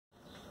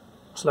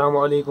Assalamu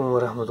alaikum wa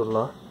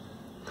rahmatullah.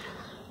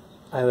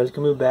 I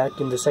welcome you back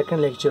in the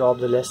second lecture of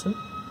the lesson,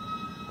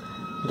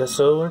 The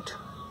Servant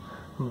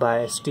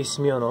by St.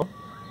 Simeon.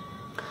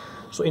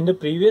 So in the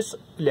previous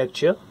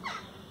lecture,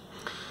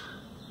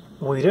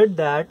 we read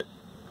that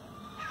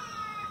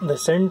the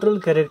central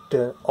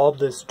character of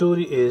the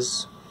story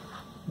is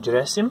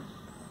Gerasim,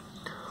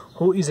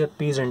 who is a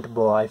peasant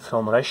boy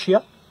from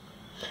Russia,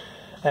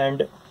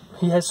 and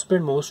he has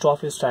spent most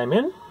of his time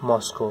in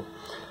Moscow.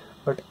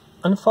 But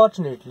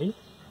unfortunately,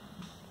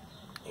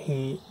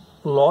 he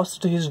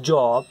lost his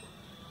job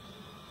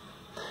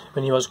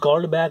when he was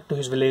called back to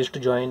his village to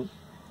join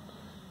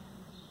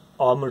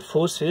armed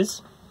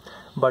forces,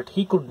 but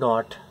he could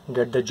not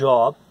get the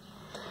job.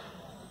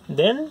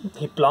 Then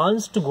he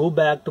plans to go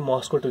back to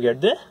Moscow to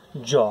get the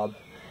job,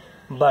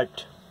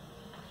 but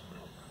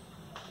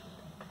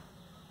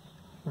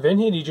when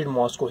he reached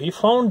Moscow, he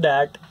found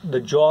that the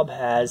job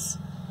has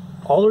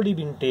already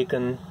been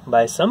taken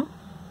by some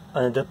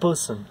another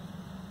person.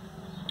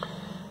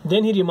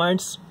 Then he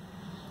reminds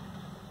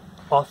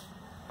of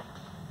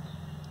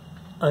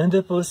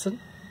another person,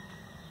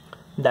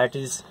 that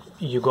is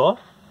Yegor,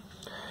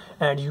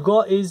 and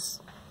Yegor is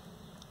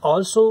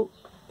also,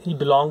 he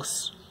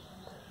belongs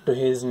to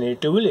his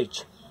native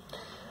village,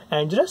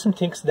 and Gerasim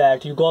thinks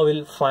that Yegor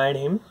will find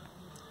him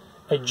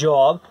a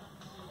job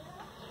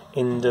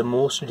in the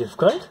most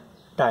difficult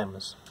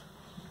times.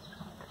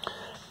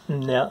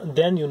 Now,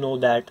 then you know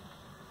that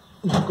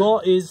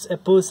Yegor is a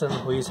person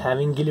who is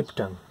having glib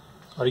tongue.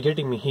 Are you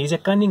getting me? He is a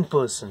cunning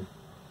person.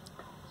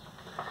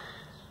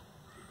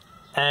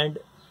 And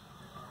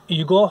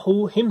Yegor,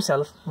 who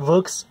himself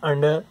works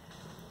under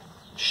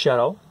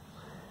Sharov,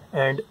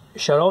 and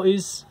Sharov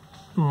is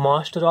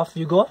master of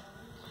Yegor.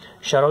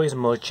 Sharov is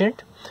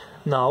merchant.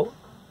 Now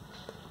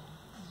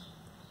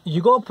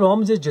Yegor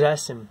promises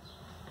Gerasim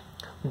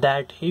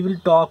that he will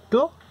talk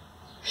to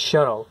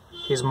Sharov,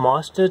 his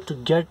master, to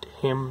get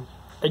him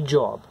a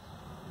job.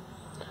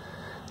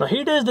 Now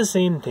he does the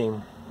same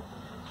thing.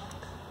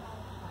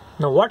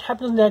 Now what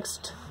happens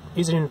next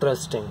is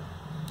interesting.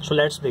 So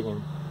let's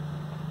begin.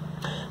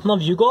 Now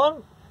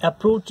Yegor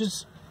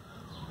approaches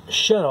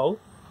Sharov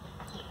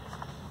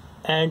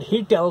and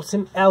he tells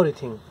him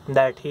everything,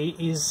 that he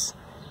is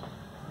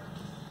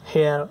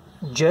here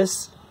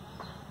just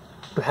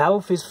to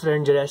help his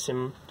friend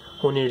Gerasim,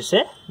 who needs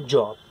a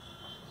job.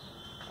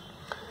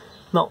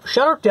 Now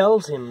Sharov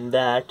tells him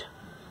that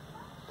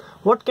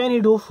what can he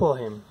do for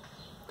him,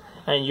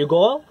 and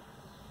Yegor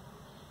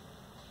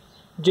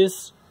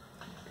just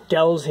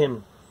tells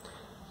him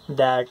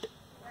that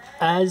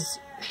as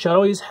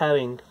Sharov is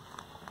having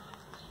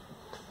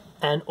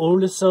an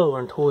old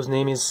servant whose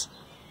name is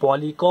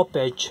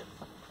Polikopech,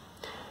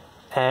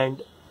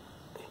 and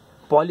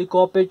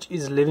Polikopech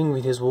is living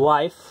with his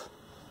wife,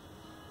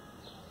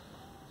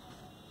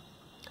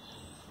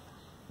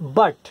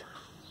 but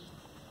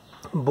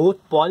both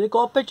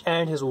Polikopech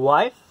and his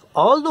wife,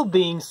 although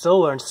being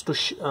servants to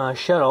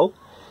Sharov,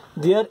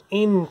 they are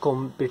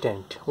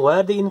incompetent. Why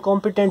are they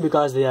incompetent?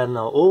 Because they are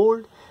now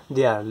old,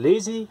 they are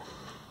lazy,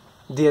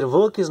 their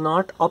work is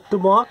not up to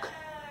mark.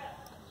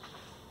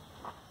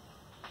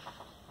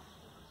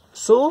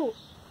 So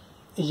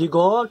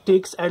Yegor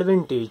takes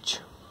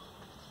advantage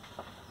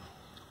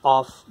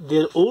of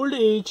their old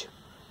age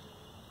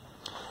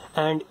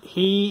and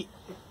he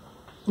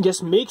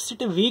just makes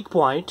it a weak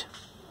point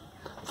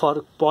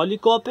for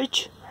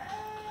Polikopech,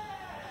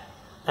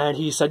 and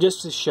he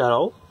suggests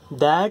Sharov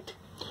that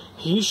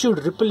he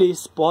should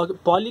replace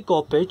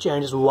Polikopech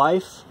and his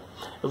wife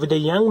with a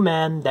young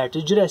man, that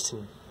is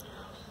Gerasim,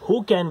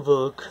 who can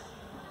work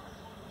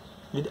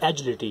with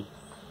agility.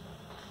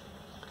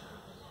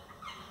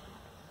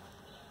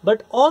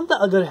 But on the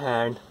other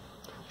hand,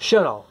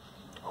 Sharov,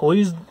 who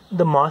is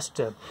the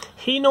master,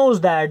 he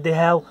knows that they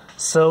have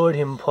served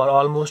him for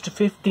almost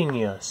 15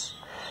 years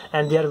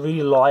and they are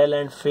very loyal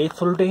and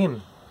faithful to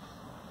him.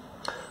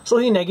 So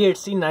he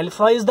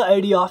nullifies the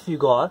idea of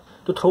Yegor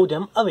to throw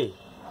them away.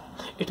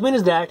 It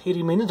means that he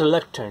remains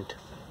reluctant.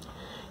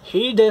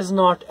 He does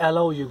not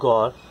allow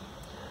Yegor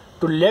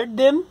to let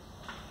them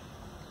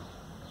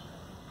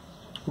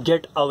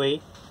get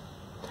away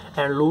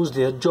and lose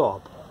their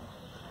job.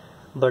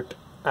 But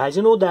as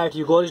you know that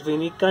Yegor is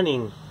very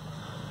cunning,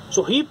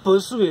 so he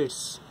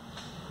persuades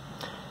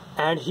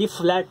and he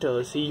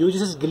flatters, he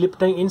uses his glib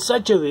tongue in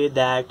such a way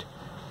that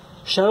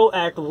Sharov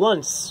at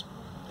once,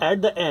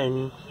 at the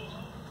end,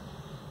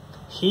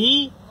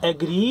 he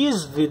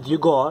agrees with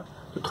Yegor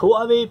to throw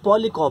away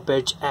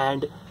Polikopech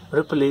and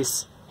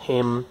replace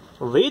him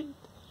with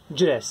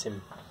Gerasim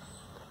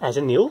as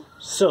a new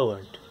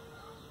servant.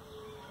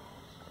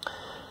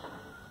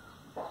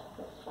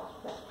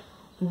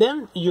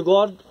 Then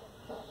Yegor,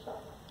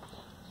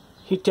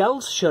 he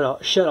tells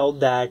Sharov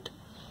that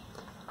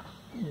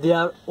they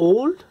are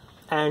old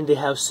and they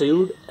have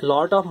saved a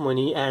lot of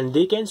money and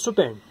they can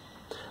spend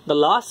the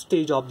last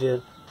stage of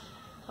their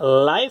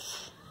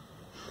life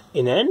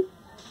in an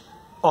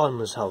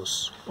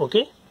almshouse.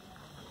 Okay,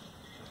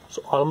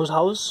 so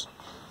almshouse,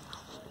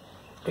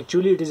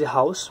 actually it is a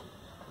house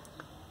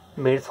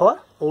made for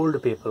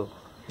old people.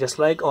 just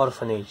like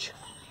orphanage.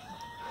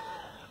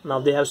 Now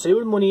they have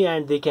saved money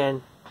and they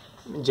can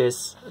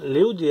just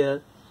live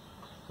their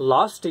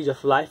last stage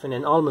of life in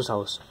an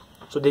almshouse,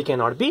 so they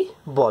cannot be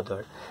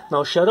bothered.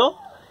 Now Sharo,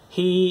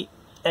 he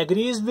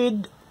agrees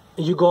with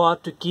Igor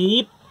to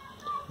keep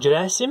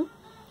Gerasim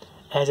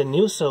as a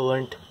new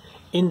servant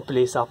in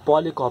place of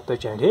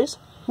Polycarpach and his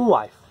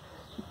wife.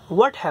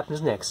 What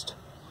happens next?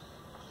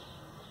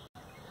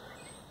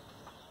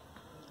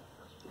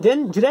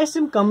 Then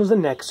Gerasim comes the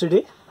next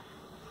day.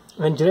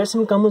 When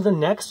Gerasim comes the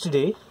next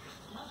day,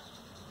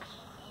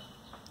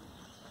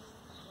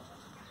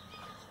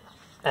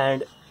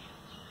 and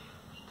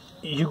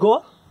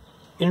Igor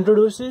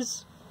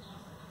introduces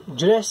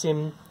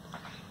Gerasim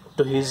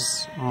to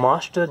his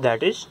master,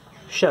 that is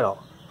Sharo.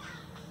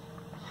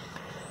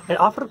 And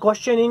after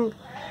questioning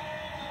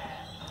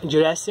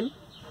Gerasim,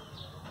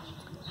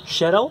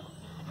 Sharo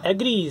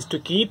agrees to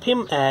keep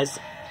him as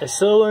a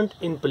servant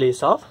in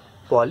place of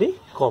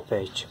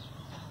Polycarpach.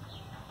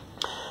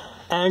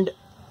 And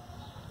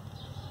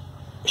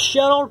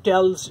Sharo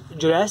tells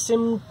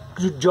Gerasim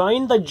to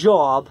join the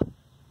job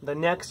the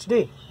next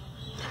day.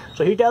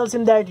 So he tells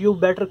him that you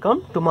better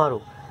come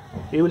tomorrow.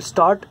 You will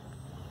start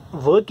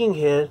working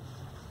here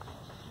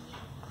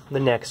the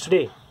next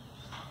day,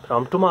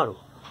 from tomorrow.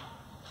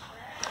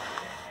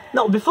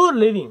 Now before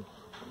leaving,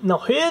 now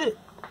here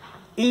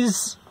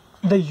is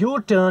the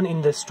U-turn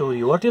in the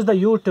story. What is the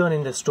U-turn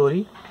in the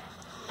story?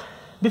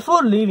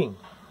 Before leaving,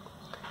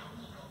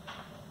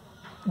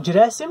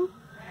 Gerasim,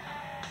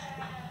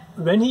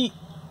 when he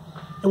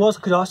was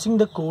crossing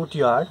the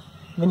courtyard,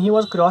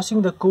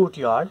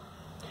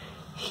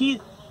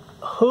 he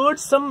heard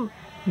some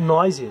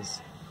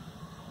noises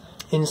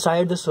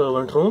inside the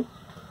servant room,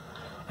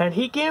 and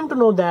he came to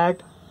know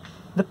that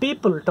the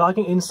people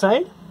talking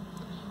inside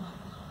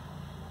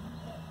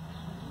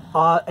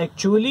are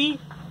actually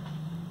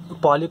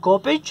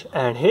Polycarpach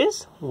and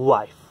his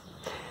wife,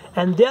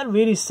 and they are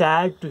very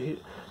sad to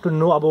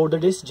know about the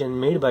decision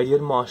made by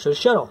their master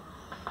Sharo.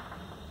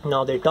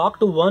 Now they talk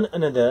to one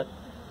another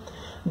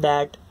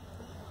that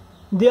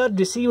they are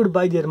deceived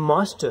by their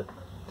master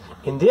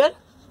in their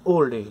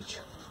old age.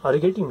 Are you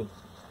getting me?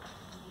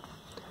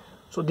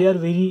 So they are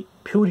very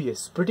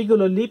furious,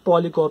 particularly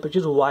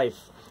Polycarpach's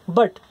wife.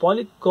 But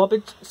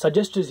Polycarpach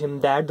suggests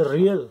him that the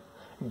real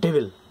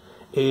devil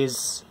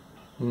is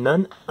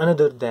none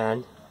other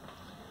than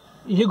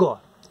Igor,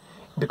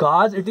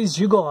 because it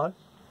is Igor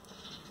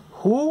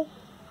who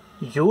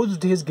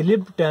used his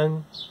glib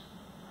tongue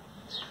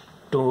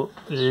to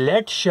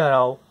let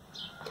Sharo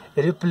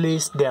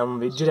replace them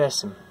with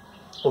Gerasim.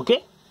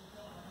 Okay?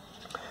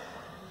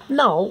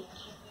 Now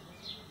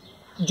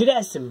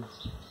Gerasim,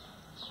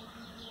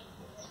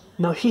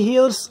 now he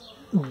hears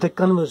the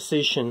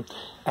conversation,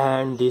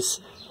 and this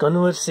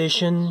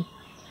conversation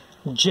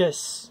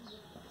just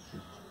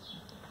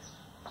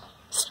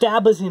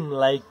stabs him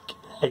like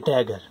a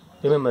dagger.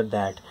 Remember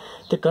that.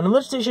 The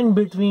conversation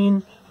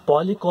between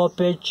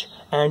Polycarpach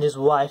and his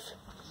wife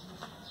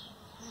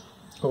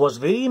was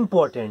very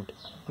important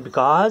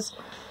because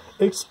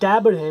it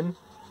stabbed him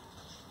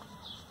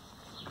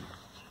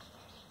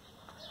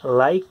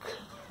like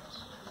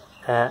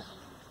a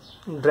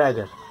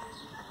dagger.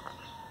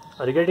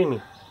 Are you getting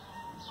me?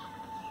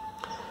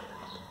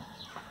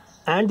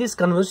 And this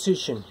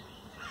conversation,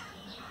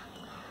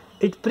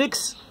 it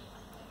pricks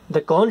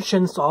the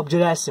conscience of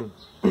Gerasim.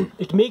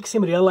 It makes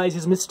him realize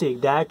his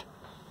mistake, that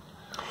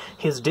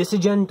his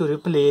decision to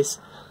replace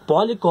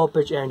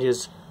Polycarpach and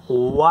his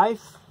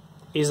wife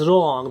is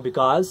wrong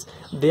because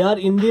they are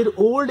in their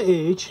old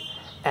age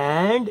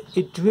and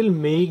it will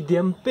make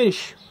them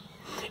perish.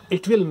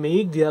 It will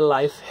make their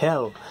life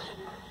hell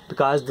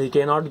because they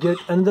cannot get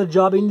another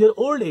job in their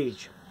old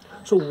age.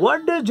 So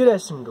what does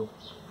Gerasim do?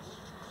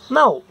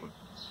 Now,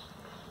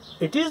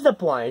 it is the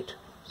point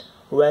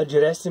where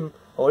Gerasim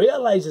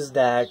realizes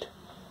that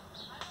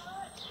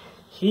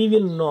he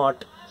will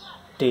not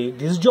take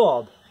this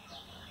job.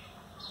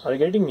 Are you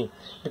getting me?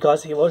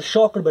 Because he was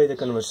shocked by the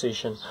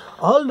conversation.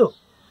 Although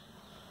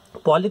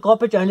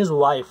Polycarpach and his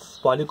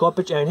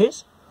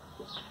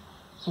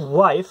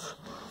wife,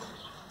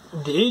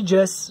 they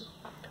just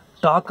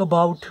talk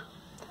about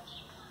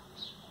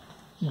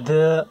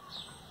the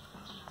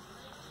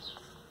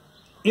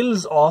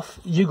ills of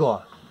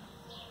Igor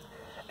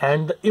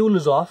and the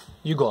ills of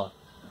Igor,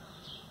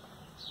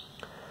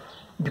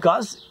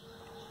 because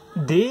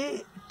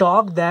they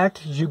talk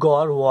that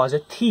Igor was a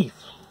thief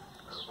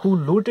who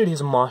looted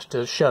his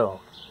master Sharo.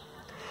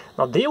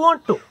 Now they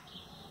want to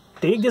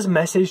take this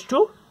message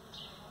to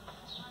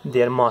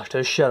their master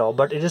Sharo,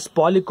 but it is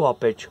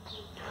Polycarpach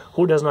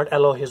who does not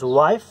allow his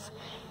wife.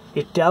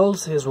 He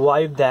tells his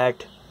wife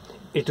that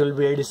it will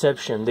be a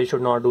deception, they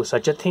should not do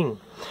such a thing.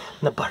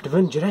 Now, but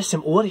when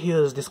Gerasim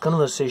overhears this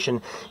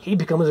conversation, he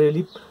becomes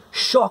really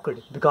shocked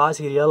because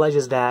he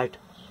realizes that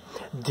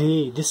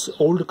this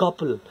old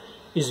couple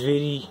is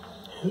they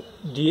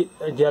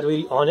are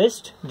very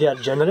honest, they are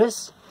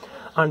generous,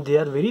 and they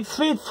are very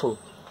faithful.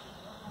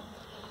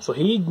 So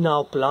he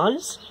now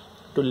plans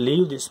to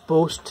leave this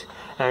post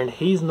and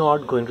he is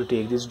not going to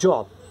take this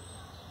job.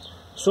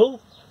 So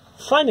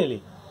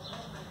finally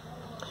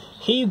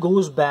he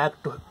goes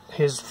back to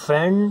his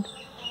friend,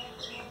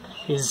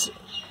 his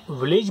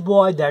village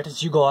boy, that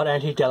is Igor,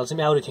 and he tells him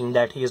everything,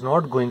 that he is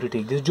not going to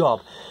take this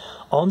job.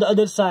 On the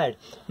other side,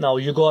 now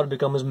Igor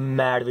becomes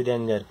mad with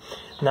anger.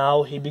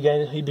 Now he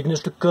begins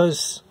to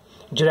curse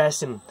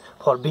Gerasim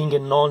for being a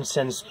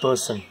nonsense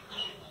person.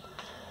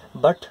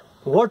 But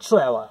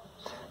whatsoever,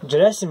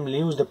 Gerasim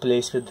leaves the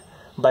place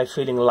by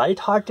feeling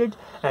light-hearted,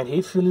 and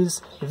he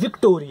feels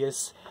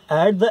victorious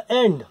at the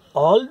end,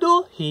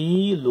 although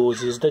he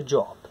loses the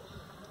job.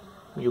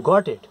 You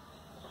got it?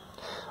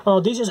 Now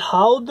this is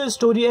how the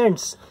story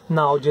ends.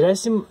 Now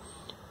Gerasim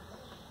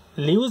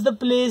leaves the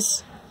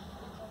place.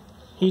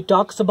 He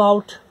talks in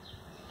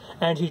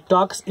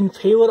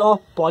favor of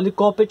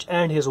Polycopich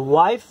and his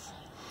wife,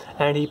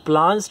 and he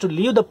plans to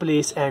leave the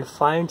place and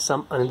find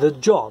another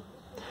job.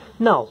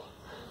 Now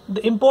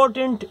the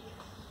important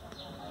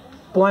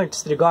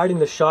points regarding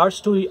the short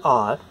story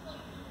are,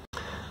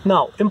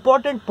 now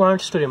important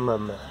points to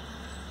remember.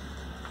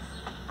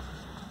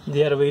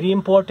 They are very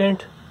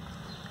important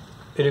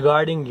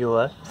regarding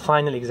your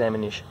final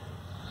examination.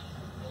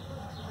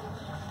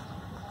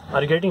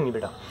 Are you getting me,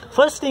 beta?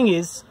 First thing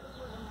is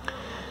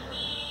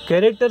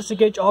character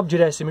sketch of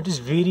Gerasim. It is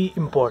very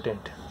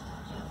important.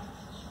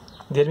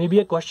 There may be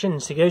a question,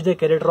 sketch the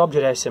character of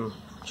Gerasim.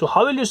 So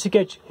how will you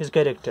sketch his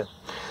character?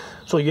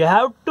 So you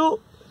have to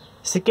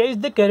sketch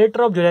the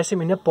character of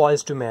Gerasim in a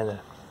positive manner.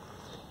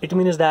 It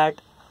means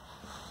that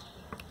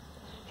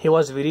he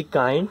was very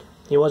kind,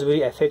 he was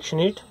very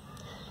affectionate,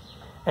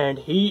 and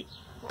he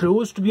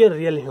proves to be a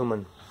real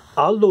human.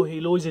 Although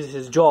he loses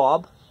his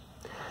job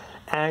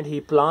and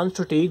he plans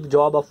to take the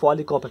job of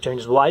Polycopich and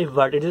his wife,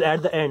 but it is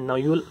at the end. Now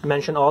you will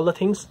mention all the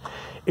things.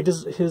 It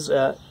is his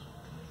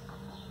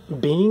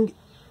being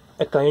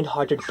a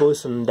kind-hearted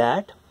person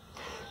that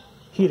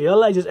he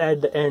realizes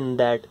at the end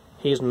that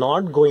he is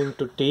not going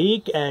to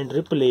take and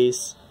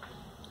replace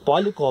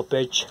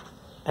Polycopich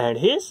and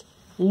his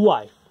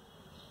wife.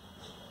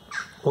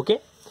 Okay,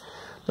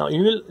 now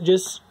you will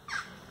just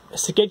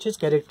sketch his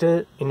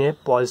character in a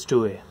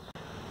positive way,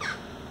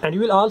 and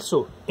you will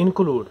also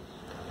include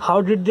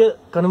how did the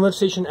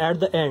conversation at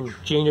the end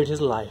changed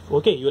his life.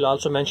 Okay, you will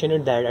also mention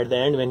it that at the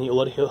end, when he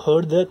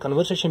overheard the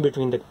conversation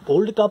between the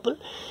old couple,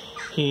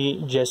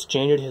 he just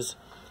changed his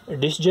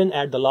decision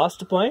at the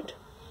last point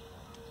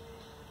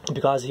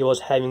because he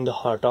was having the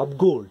heart of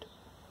gold.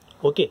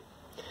 Okay,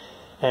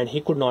 and he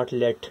could not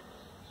let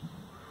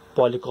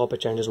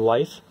Polycopich and his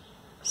wife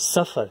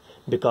suffer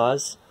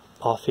because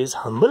of his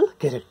humble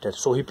character.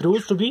 So he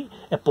proves to be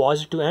a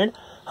positive and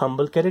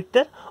humble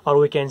character, or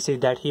we can say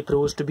that he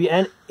proves to be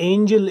an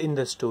angel in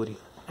the story.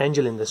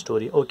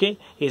 Okay,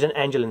 he is an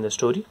angel in the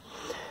story.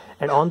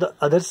 And on the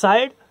other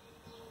side,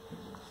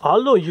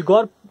 although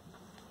Igor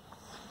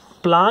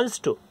plans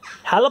to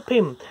help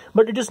him,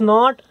 but it is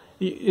not.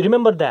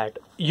 Remember that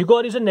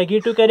Igor is a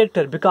negative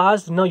character,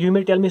 because now you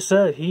may tell me,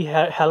 sir, he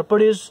helped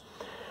his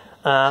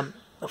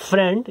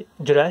friend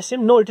Gerasim.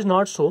 No, it is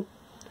not so.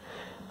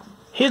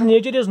 His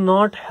nature is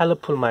not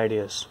helpful, my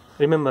dears.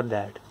 Remember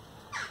that.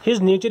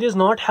 His nature is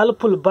not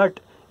helpful, but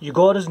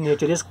Igor's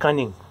nature is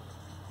cunning.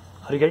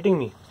 Are you getting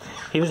me?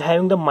 He was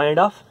having the mind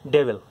of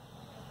devil.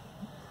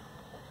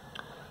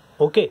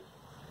 Okay.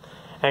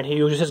 And he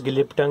uses his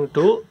glib tongue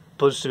to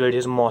persuade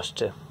his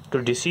master,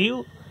 to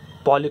deceive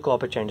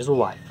Polycopich and his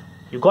wife.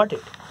 You got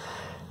it?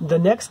 The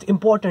next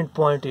important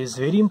point is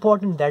very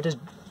important, that is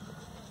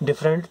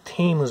different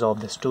themes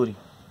of the story.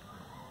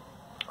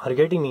 Are you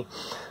getting me?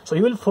 So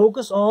you will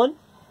focus on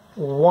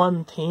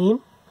one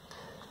theme,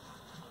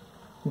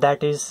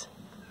 that is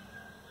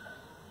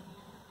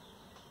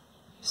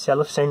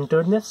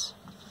self-centeredness.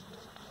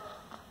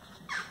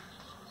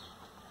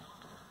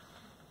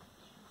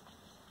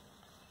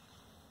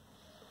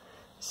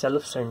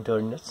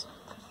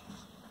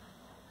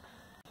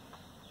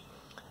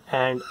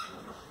 And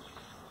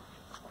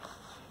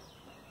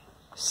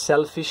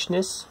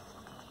selfishness.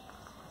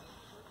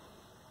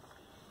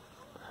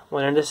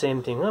 One and the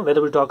same thing, huh?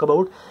 Whether we talk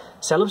about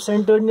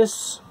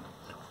self-centeredness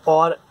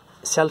or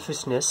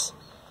selfishness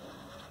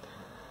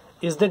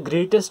is the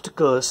greatest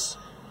curse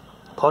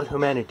for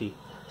humanity.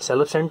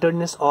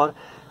 Self-centeredness or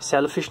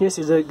selfishness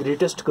is the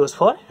greatest curse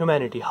for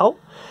humanity. How?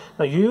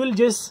 Now you will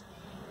just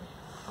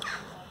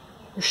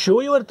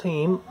show your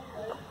theme,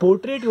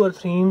 portray your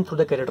theme through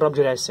the character of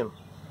Gerasim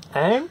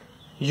and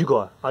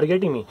Igor. Are you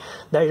getting me?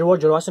 That it was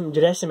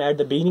Gerasim at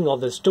the beginning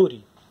of the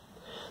story,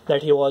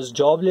 that he was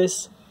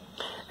jobless,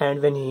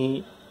 and when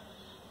he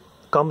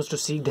comes to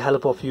seek the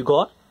help of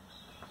Igor,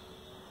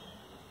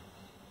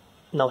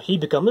 now he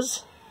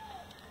becomes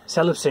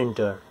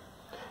self-centered.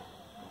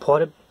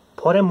 For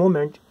a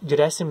moment,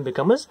 Gerasim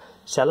becomes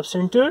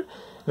self-centered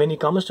when he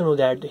comes to know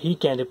that he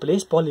can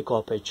replace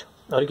Polycopich.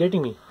 Are you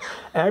getting me?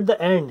 At the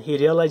end, he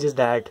realizes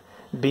that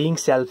being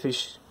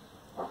selfish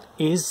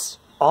is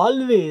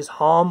always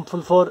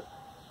harmful for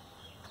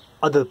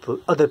other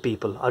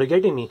people. Are you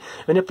getting me?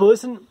 When a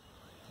person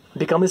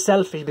becomes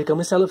selfish,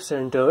 becomes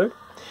self-centered,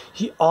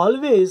 he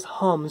always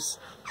harms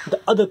the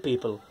other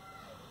people.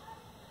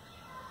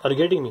 Are you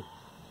getting me?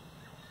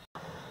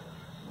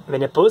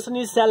 when a person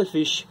is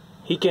selfish,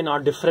 he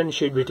cannot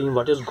differentiate between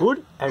what is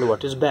good and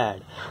what is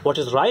bad, what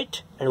is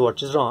right and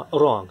what is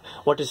wrong,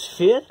 what is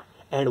fair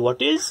and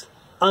what is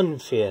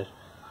unfair.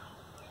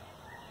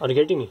 Are you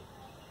getting me?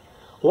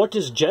 What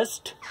is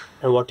just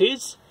and what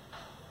is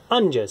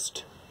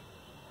unjust.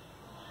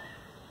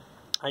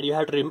 And you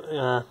have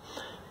to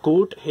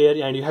quote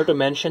here, and you have to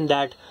mention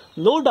that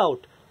no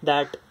doubt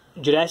that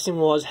Gerasim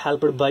was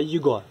helped by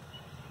Igor,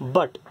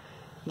 but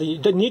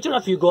the nature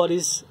of Igor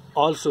is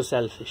also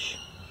selfish,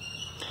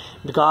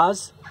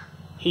 because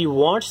he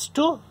wants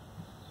to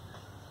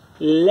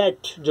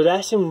let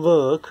Gerasim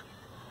work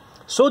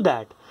so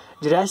that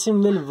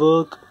Gerasim will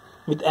work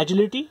with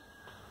agility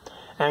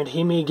and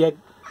he may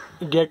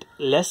get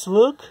less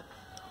work,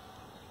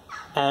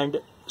 and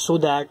so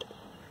that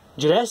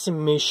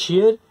Gerasim may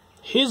share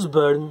his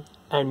burden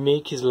and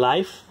make his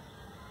life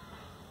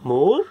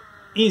more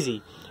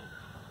easy.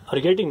 Are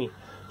you getting me?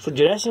 So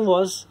Gerasim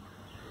was,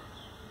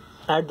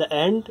 at the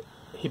end,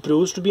 he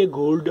proves to be a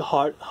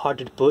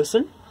good-hearted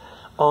person.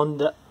 On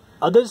the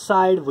other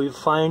side, we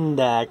find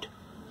that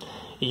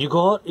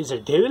Igor is a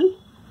devil,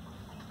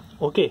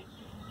 okay,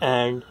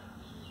 and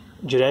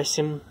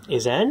Gerasim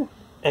is an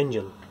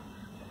angel.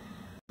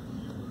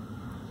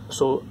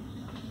 So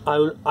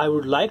I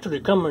would like to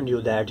recommend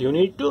you that you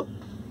need to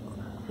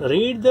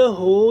read the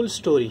whole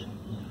story.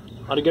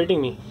 Are you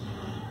getting me?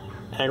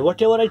 And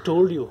whatever I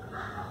told you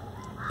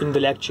in the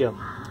lecture,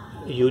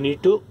 you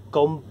need to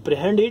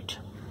comprehend it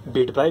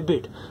bit by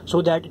bit,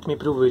 so that it may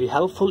prove very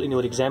helpful in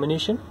your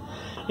examination.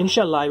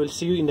 Inshallah, I will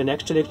see you in the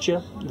next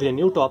lecture with a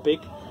new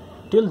topic.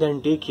 Till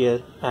then, take care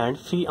and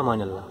fi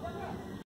amanallah.